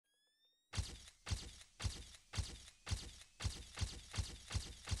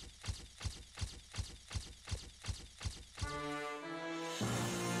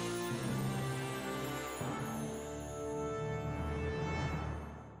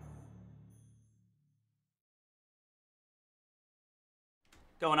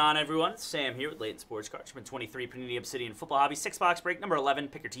Going on, everyone? Sam here with Layton Sports Cards. 23 Panini Obsidian Football Hobby 6-box break number 11.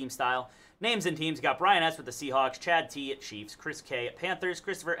 Pick your team style. Names and teams. You got Brian S with the Seahawks, Chad T Chiefs, Chris K Panthers,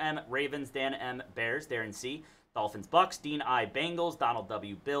 Christopher M Ravens, Dan M Bears, Darren C Dolphins Bucks, Dean I Bengals, Donald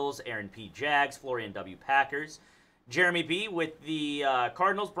W Bills, Aaron P Jags, Florian W Packers, Jeremy B with the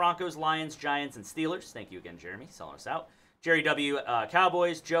Cardinals, Broncos, Lions, Giants, and Steelers. Thank you again, Jeremy, selling us out. Jerry W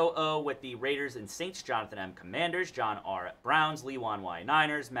Cowboys, Joe O with the Raiders and Saints, Jonathan M Commanders, John R Browns, Lee Wan Y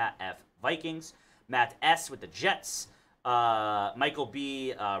Niners, Matt F Vikings, Matt S with the Jets, Michael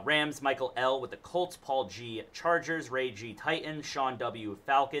B Rams, Michael L with the Colts, Paul G Chargers, Ray G Titans, Sean W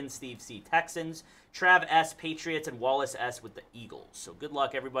Falcons, Steve C Texans, Trav S Patriots, and Wallace S with the Eagles. So good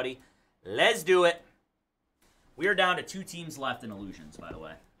luck, everybody. Let's do it. We are down to 2 teams left in Illusions, by the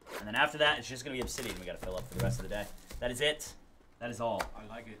way. And then after that, it's just going to be Obsidian we got to fill up for the rest of the day. That is it. That is all.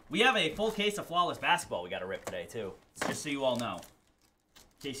 I like it. We have a full case of Flawless Basketball we got to rip today, too. Just so you all know.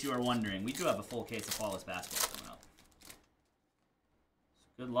 In case you are wondering, we do have a full case of Flawless Basketball coming up.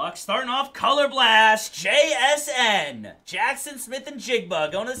 So good luck. Starting off, Color Blast, JSN. Jackson Smith and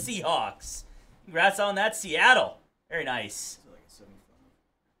Jigba going to the Seahawks. Congrats on that, Seattle. Very nice. Is it like a 75?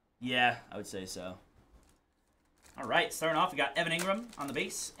 Yeah, I would say so. All right, starting off, we got Evan Ingram on the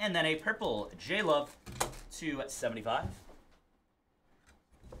base, and then a purple J-Love to 75.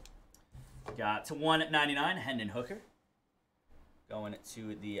 Got to 199, Hendon Hooker. Going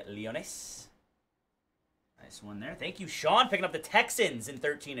to the Leones. Nice one there. Thank you, Sean, picking up the Texans in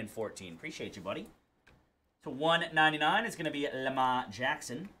 13 and 14. Appreciate you, buddy. To 199 is going to be Lamar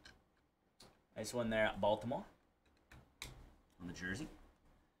Jackson. Nice one there, Baltimore. On the jersey.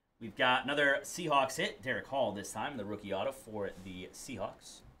 We've got another Seahawks hit, Derek Hall this time, the rookie auto for the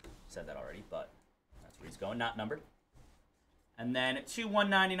Seahawks. Said that already, but that's where he's going, not numbered. And then to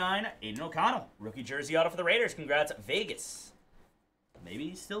 199, Aiden O'Connell, rookie jersey auto for the Raiders. Congrats, Vegas.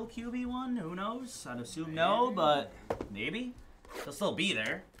 Maybe still QB1, who knows? I'd assume no, but maybe. He'll still be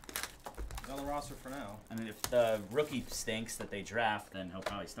there. He's on the roster for now. I mean, if the rookie stinks that they draft, then he'll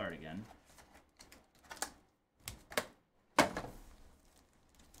probably start again.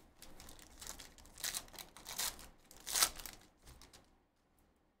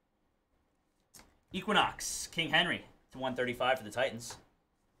 Equinox, King Henry to 135 for the Titans.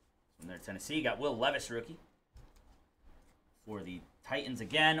 From there, Tennessee. Got Will Levis, rookie. For the Titans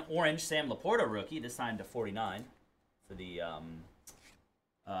again. Orange, Sam Laporta, rookie. This time to 49 for the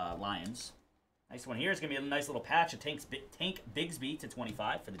Lions. Nice one here is going to be a nice little patch of Tank Bigsby to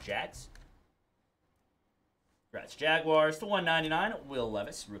 25 for the Jags. Congrats, Jaguars to 199. Will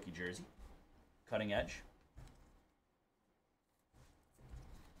Levis, rookie jersey. Cutting edge.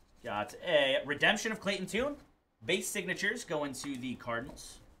 Got a redemption of Clayton Tune. Base signatures going to the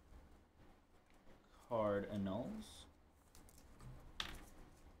Cardinals. Cardinals.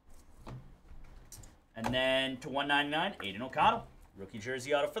 And then to 199, Aiden O'Connell. Rookie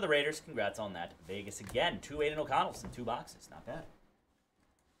jersey auto for the Raiders. Congrats on that. Vegas again. 2 Aiden O'Connells in 2 boxes. Not bad.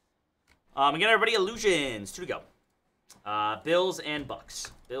 Again, everybody, Illusions. 2 to go. Bills and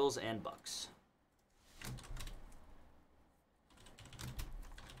Bucks. Bills and Bucks.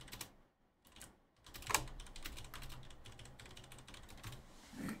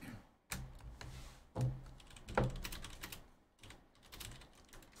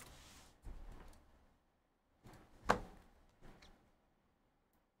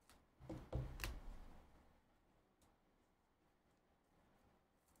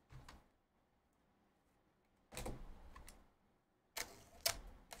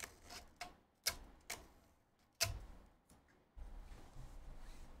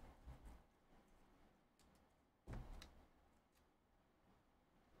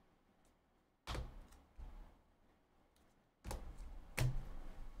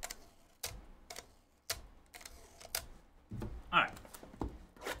 Alright.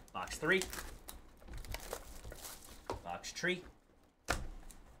 Box 3. Box tree.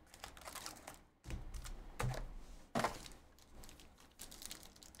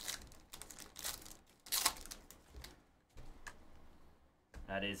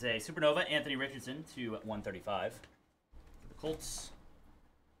 That is a Supernova, Anthony Richardson to 135. The Colts.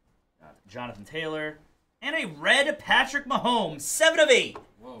 Got Jonathan Taylor. And a red Patrick Mahomes, 7 of 8.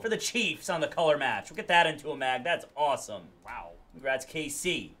 Whoa. For the Chiefs on the color match. We'll get that into a mag. That's awesome. Wow. Congrats,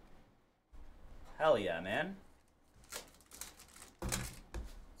 KC. Hell yeah, man.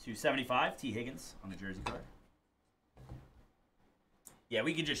 275, T. Higgins on the jersey card. Yeah,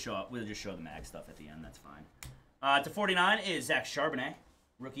 we can just show up. We'll just show the mag stuff at the end. That's fine. To 49 is Zach Charbonnet.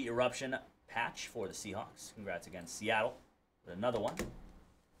 Rookie Eruption patch for the Seahawks. Congrats against Seattle with another one.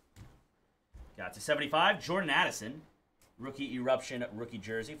 Got to 75, Jordan Addison. Rookie Eruption rookie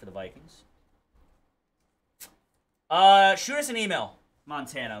jersey for the Vikings. Shoot us an email,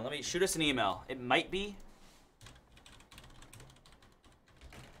 Montana. Shoot us an email. It might be.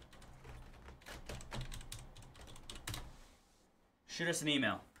 Shoot us an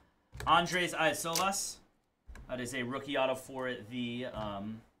email. Andres Iasovas. That is a rookie auto for the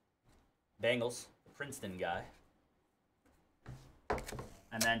Bengals, the Princeton guy.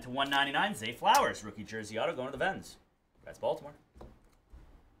 And then to 199, Zay Flowers, rookie jersey auto going to the Vens. That's Baltimore.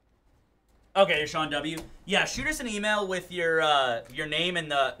 Okay, Sean W. Yeah, shoot us an email with your name and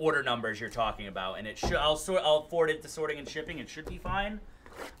the order numbers you're talking about, and I'll forward it to sorting and shipping. It should be fine.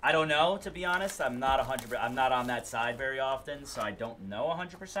 I don't know, to be honest. I'm not on that side very often, so I don't know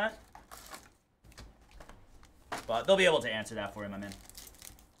 100%. But they'll be able to answer that for you, my man.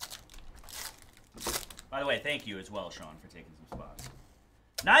 By the way, thank you as well, Sean, for taking some spots.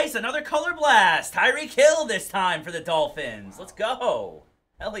 Nice, another Color Blast. Tyreek Hill this time for the Dolphins. Let's go.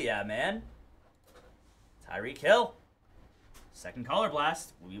 Hell yeah, man. Tyreek Hill. Second Color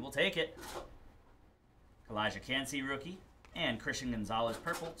Blast. We will take it. Elijah Cansey, rookie. And Christian Gonzalez,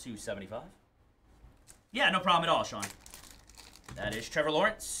 purple, 275. Yeah, no problem at all, Sean. That is Trevor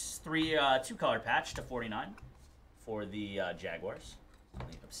Lawrence, two-color patch to 49 for the Jaguars.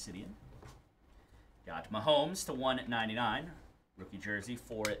 The Obsidian. Got Mahomes to 199. Rookie jersey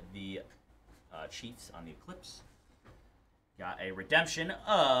for the Chiefs on the Eclipse. Got a redemption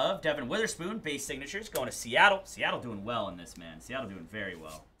of Devin Witherspoon, base signatures, going to Seattle. Seattle doing well in this, man. Seattle doing very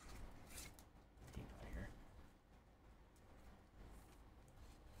well.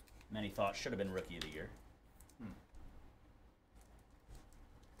 Many thought should have been Rookie of the Year.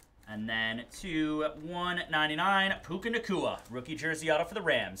 And then to 199, Puka Nacua. Rookie jersey auto for the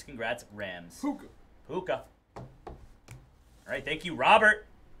Rams. Congrats, Rams. Puka. All right, thank you, Robert.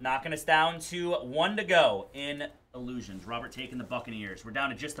 Knocking us down to 1 to go in Illusions. Robert taking the Buccaneers. We're down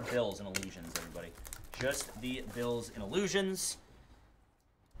to just the Bills in Illusions, everybody. Just the Bills in Illusions.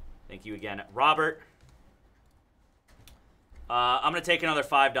 Thank you again, Robert. I'm going to take another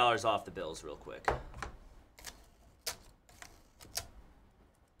 $5 off the Bills real quick.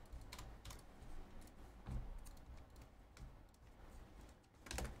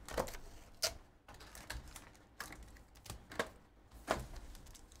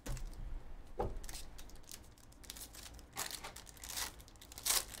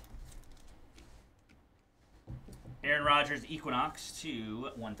 Aaron Rodgers, Equinox to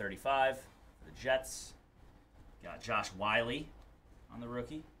 135 for the Jets. Got Josh Wiley on the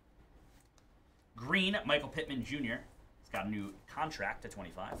rookie. Green, Michael Pittman Jr. He's got a new contract to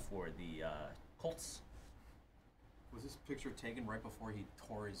 25 for the Colts. Was this picture taken right before he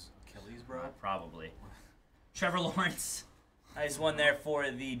tore his Achilles, bro? Probably. Trevor Lawrence. Nice one there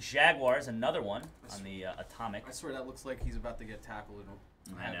for the Jaguars. Another one on the Atomic. I swear that looks like he's about to get tackled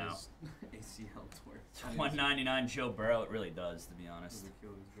and I know. His ACL tore. 199 Joe Burrow. It really does, to be honest.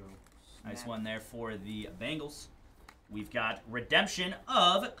 Nice one there for the Bengals. We've got redemption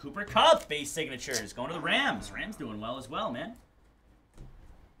of Cooper Kupp base signatures going to the Rams. Rams doing well as well, man.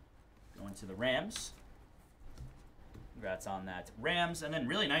 Going to the Rams. Congrats on that, Rams. And then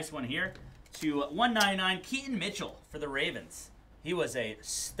really nice one here to 199 Keaton Mitchell for the Ravens. He was a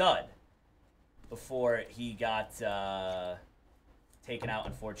stud before he got taken out,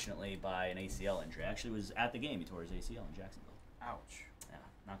 unfortunately, by an ACL injury. Actually was at the game. He tore his ACL in Jacksonville. Ouch. Yeah,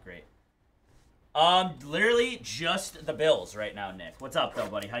 not great. Literally just the Bills right now, Nick. What's up, though,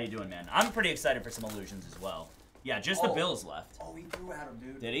 buddy? How you doing, man? I'm pretty excited for some Illusions as well. Yeah, just the Bills left. Oh, he threw at him,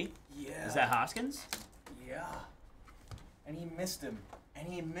 dude. Did he? Yeah. Is that Hoskins? Yeah. And he missed him. And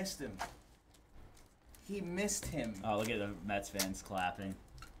he missed him. He missed him. Oh, look at the Mets fans clapping.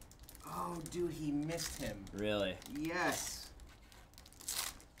 Oh, dude, he missed him. Really? Yes.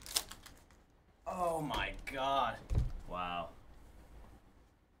 Oh, my God. Wow.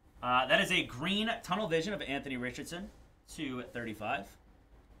 That is a green tunnel vision of Anthony Richardson to 35.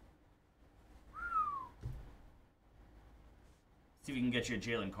 See if we can get you a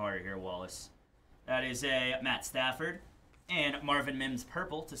Jalen Carter here, Wallace. That is a Matt Stafford and Marvin Mims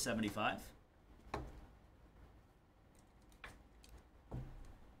purple to 75.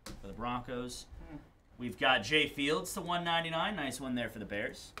 For the Broncos. We've got Jay Fields to 199. Nice one there for the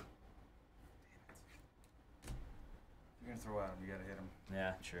Bears. You're going to throw at him. You got to hit him.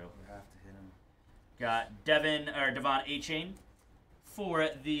 Yeah, true. You have to hit him. Got Devon Achane for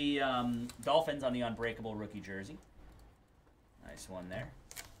the Dolphins on the Unbreakable rookie jersey. Nice one there.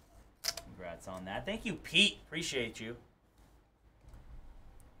 Congrats on that. Thank you, Pete. Appreciate you.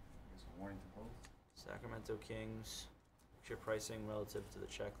 There's a warning to both. Sacramento Kings. Your pricing relative to the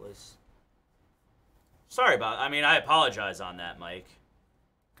checklist. Sorry about. I mean, I apologize on that, Mike.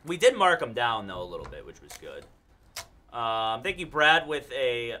 We did mark them down though a little bit, which was good. Thank you, Brad, with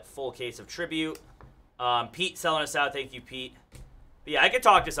a full case of tribute. Pete selling us out. Thank you, Pete. But yeah, I could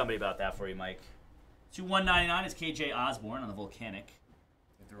talk to somebody about that for you, Mike. 2199 is KJ Osborne on the Volcanic.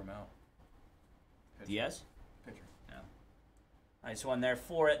 They threw him out. Pitcher. Diaz? Pitcher. Yeah. Nice one there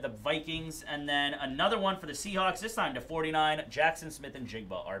for the Vikings. And then another one for the Seahawks, this time to 49. Jackson Smith and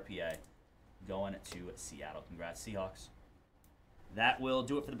Jigba, RPA. Going to Seattle. Congrats, Seahawks. That will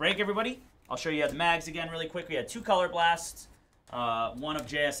do it for the break, everybody. I'll show you the mags again really quick. We had 2 color blasts, one of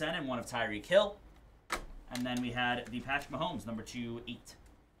JSN and one of Tyreek Hill. And then we had the Patrick Mahomes, number 2/8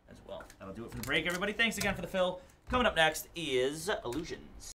 as well. That'll do it for the break, everybody. Thanks again for the fill. Coming up next is Illusions.